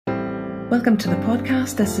Welcome to the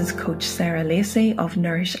podcast. This is Coach Sarah Lacey of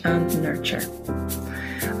Nourish and Nurture.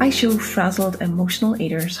 I show frazzled emotional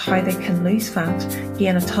eaters how they can lose fat,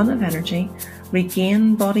 gain a ton of energy,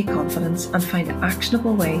 regain body confidence, and find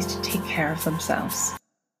actionable ways to take care of themselves.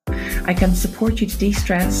 I can support you to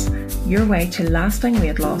de-stress your way to lasting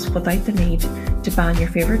weight loss without the need to ban your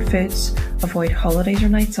favourite foods, avoid holidays or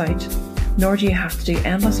nights out, nor do you have to do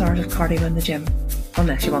endless hours of cardio in the gym,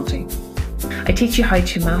 unless you want to. I teach you how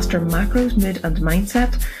to master macros, mood and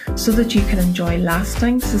mindset so that you can enjoy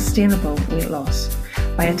lasting, sustainable weight loss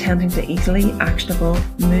by attending to easily actionable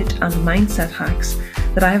mood and mindset hacks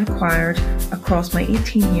that I have acquired across my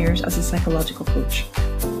 18 years as a psychological coach.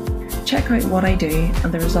 Check out what I do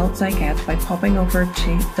and the results I get by popping over to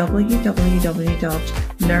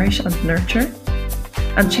www.nourishandnurture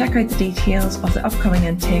and check out the details of the upcoming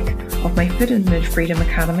intake of my Food and Mood Freedom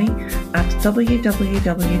Academy at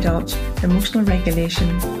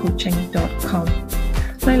www.emotionalregulationcoaching.com.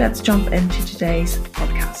 Now let's jump into today's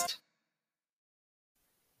podcast.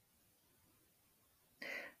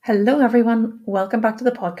 Hello everyone, welcome back to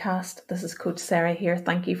the podcast. This is Coach Sarah here.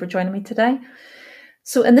 Thank you for joining me today.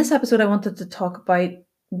 So in this episode, I wanted to talk about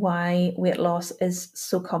why weight loss is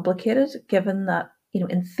so complicated, given that,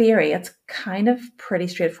 in theory, it's kind of pretty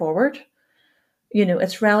straightforward.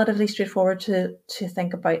 It's relatively straightforward to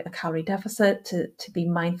think about a calorie deficit, to be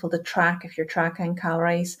mindful to track if you're tracking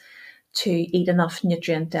calories, to eat enough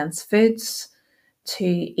nutrient-dense foods, to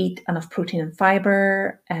eat enough protein and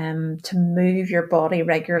fiber, to move your body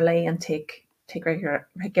regularly and take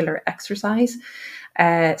regular exercise,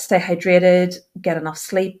 stay hydrated, get enough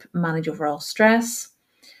sleep, manage overall stress.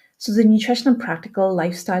 So the nutrition and practical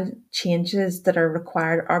lifestyle changes that are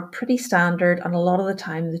required are pretty standard, and a lot of the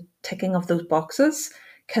time the ticking of those boxes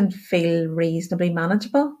can feel reasonably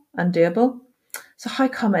manageable and doable. So how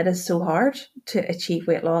come it is so hard to achieve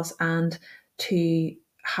weight loss and to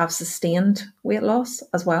have sustained weight loss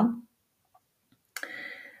as well?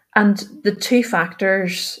 And the two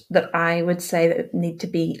factors that I would say that need to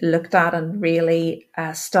be looked at and really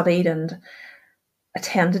studied and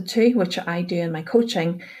attended to, which I do in my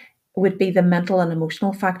coaching, would be the mental and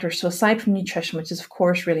emotional factors. So aside from nutrition, which is of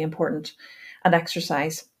course really important, and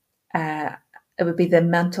exercise, it would be the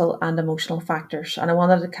mental and emotional factors. And I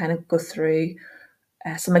wanted to kind of go through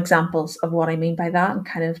some examples of what I mean by that and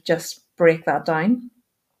kind of just break that down.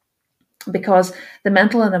 Because the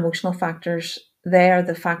mental and emotional factors, they are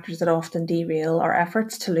the factors that often derail our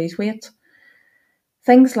efforts to lose weight.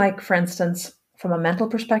 Things like, for instance, from a mental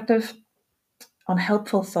perspective,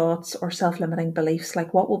 unhelpful thoughts or self-limiting beliefs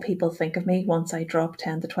like, what will people think of me once I drop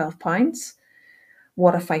 10 to 12 pounds?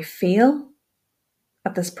 What if I fail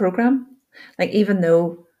at this program? Like, even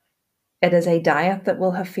though it is a diet that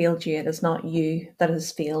will have failed you, it is not you that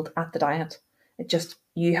has failed at the diet. It just,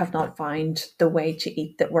 you have not found the way to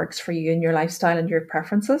eat that works for you and your lifestyle and your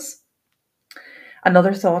preferences.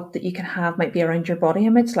 Another thought that you can have might be around your body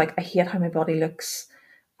image, like, I hate how my body looks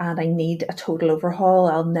and I need a total overhaul.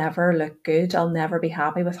 I'll never look good. I'll never be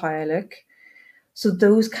happy with how I look. So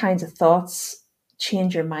those kinds of thoughts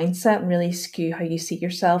change your mindset and really skew how you see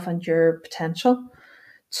yourself and your potential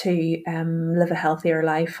to live a healthier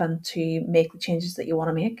life and to make the changes that you want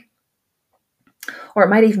to make. Or it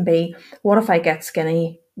might even be, what if I get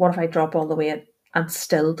skinny? What if I drop all the weight and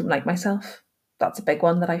still don't like myself? That's a big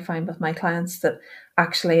one that I find with my clients, that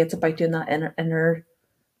actually it's about doing that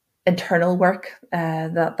internal work,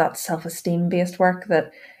 that self-esteem based work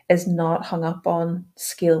that is not hung up on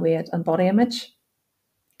scale, weight and body image.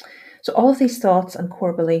 So all of these thoughts and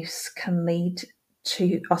core beliefs can lead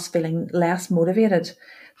to us feeling less motivated.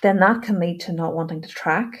 Then that can lead to not wanting to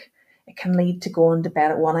track. It can lead to going to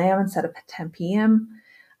bed at 1 a.m. instead of 10 p.m.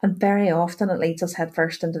 And very often it leads us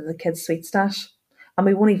headfirst into the kids' sweet stash. And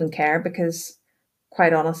we won't even care because,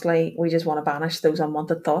 quite honestly, we just want to banish those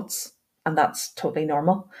unwanted thoughts. And that's totally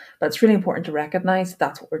normal. But it's really important to recognize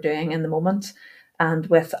that's what we're doing in the moment, and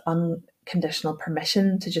with unconditional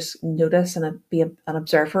permission to just notice and be an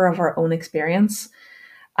observer of our own experience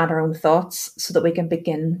and our own thoughts, so that we can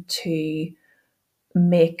begin to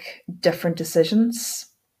make different decisions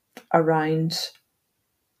around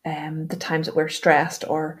the times that we're stressed,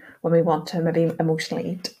 or when we want to maybe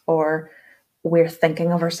emotionally eat, or we're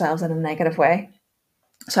thinking of ourselves in a negative way.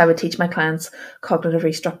 So I would teach my clients cognitive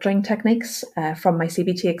restructuring techniques from my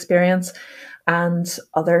CBT experience and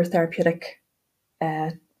other therapeutic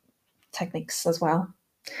techniques as well.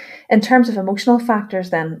 In terms of emotional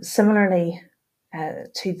factors then, similarly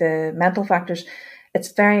to the mental factors,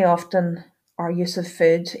 it's very often our use of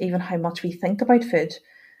food, even how much we think about food,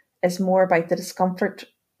 is more about the discomfort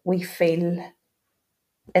we feel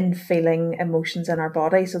in feeling emotions in our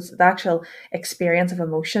body. So the actual experience of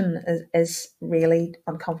emotion is really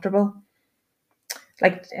uncomfortable.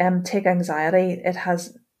 Like take anxiety, it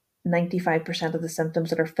has 95% of the symptoms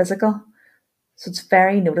that are physical. So it's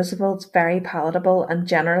very noticeable, it's very palatable, and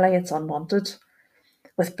generally it's unwanted.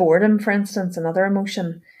 With boredom, for instance, another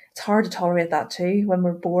emotion, it's hard to tolerate that too. When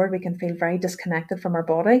we're bored, we can feel very disconnected from our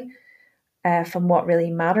body, from what really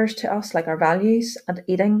matters to us, like our values, and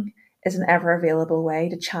eating is an ever available way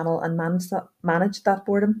to channel and manage that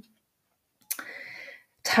boredom.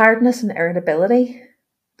 Tiredness and irritability,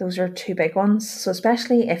 those are two big ones. So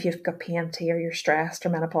especially if you've got PMT or you're stressed or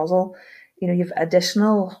menopausal, you've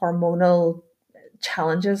additional hormonal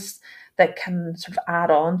challenges that can sort of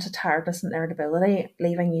add on to tiredness and irritability,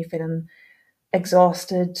 leaving you feeling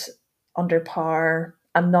exhausted, under power,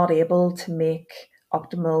 and not able to make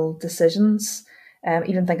optimal decisions.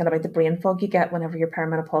 Even thinking about the brain fog you get whenever you're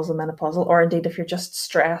perimenopausal, menopausal, or indeed if you're just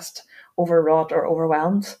stressed, overwrought, or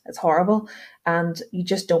overwhelmed, it's horrible. And you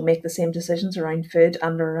just don't make the same decisions around food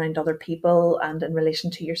and around other people and in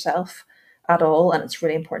relation to yourself at all. And it's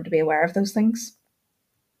really important to be aware of those things.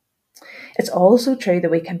 It's also true that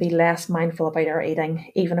we can be less mindful about our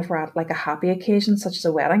eating, even if we're at like a happy occasion, such as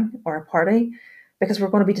a wedding or a party, because we're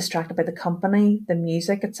going to be distracted by the company, the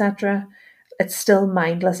music, etc. It's still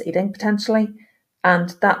mindless eating potentially,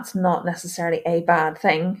 and that's not necessarily a bad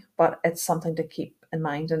thing, but it's something to keep in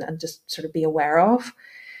mind and just sort of be aware of.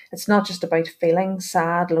 It's not just about feeling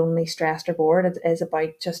sad, lonely, stressed, or bored. It is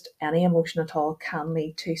about just any emotion at all can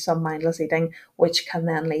lead to some mindless eating, which can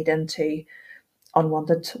then lead into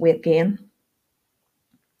unwanted weight gain.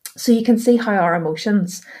 So you can see how our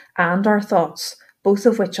emotions and our thoughts, both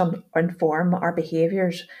of which inform our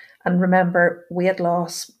behaviours. And remember, weight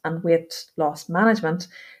loss and weight loss management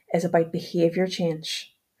is about behaviour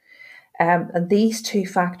change. And these two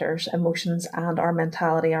factors, emotions and our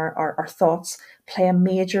mentality, our thoughts, play a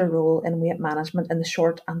major role in weight management in the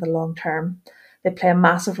short and the long term. They play a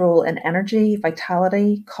massive role in energy,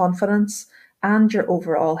 vitality, confidence, and your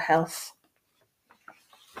overall health.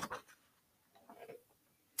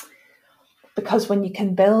 Because when you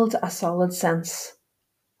can build a solid sense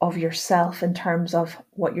of yourself in terms of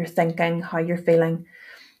what you're thinking, how you're feeling,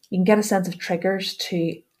 you can get a sense of triggers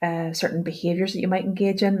to certain behaviours that you might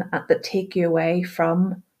engage in that take you away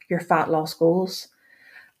from your fat loss goals.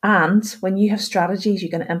 And when you have strategies you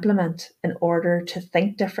can implement in order to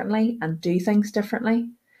think differently and do things differently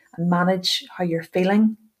and manage how you're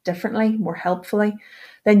feeling differently, more helpfully,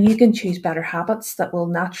 then you can choose better habits that will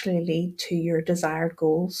naturally lead to your desired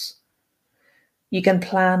goals. You can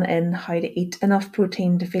plan in how to eat enough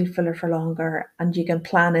protein to feel fuller for longer, and you can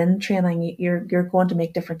plan in training. You're going to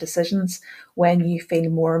make different decisions when you feel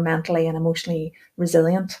more mentally and emotionally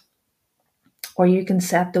resilient. Or you can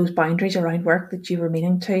set those boundaries around work that you were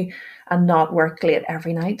meaning to and not work late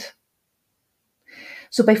every night.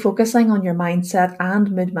 So by focusing on your mindset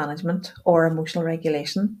and mood management or emotional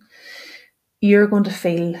regulation, you're going to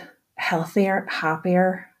feel healthier,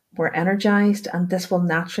 happier, more energized, and this will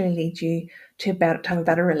naturally lead you to have a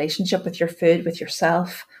better relationship with your food, with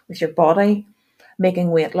yourself, with your body,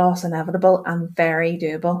 making weight loss inevitable and very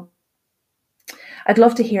doable. I'd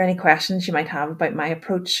love to hear any questions you might have about my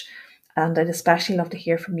approach, and I'd especially love to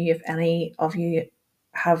hear from you if any of you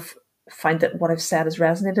have found that what I've said has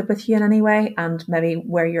resonated with you in any way, and maybe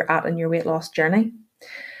where you're at in your weight loss journey.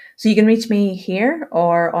 So you can reach me here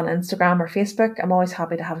or on Instagram or Facebook. I'm always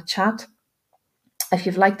happy to have a chat. If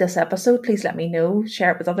you've liked this episode, please let me know,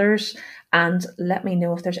 share it with others, and let me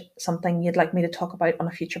know if there's something you'd like me to talk about on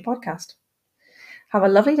a future podcast. Have a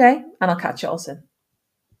lovely day, and I'll catch you all soon.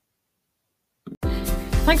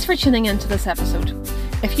 Thanks for tuning in to this episode.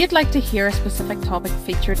 If you'd like to hear a specific topic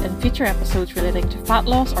featured in future episodes relating to fat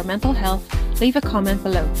loss or mental health, leave a comment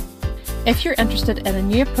below. If you're interested in a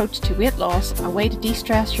new approach to weight loss, a way to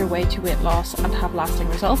de-stress your way to weight loss and have lasting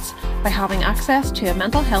results by having access to a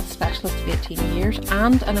mental health specialist of 18 years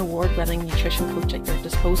and an award-winning nutrition coach at your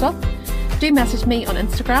disposal, do message me on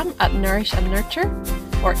Instagram at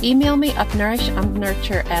nourishandnurture or email me at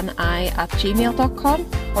nourishandnurtureni@gmail.com,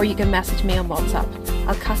 or you can message me on WhatsApp.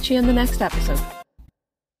 I'll catch you in the next episode.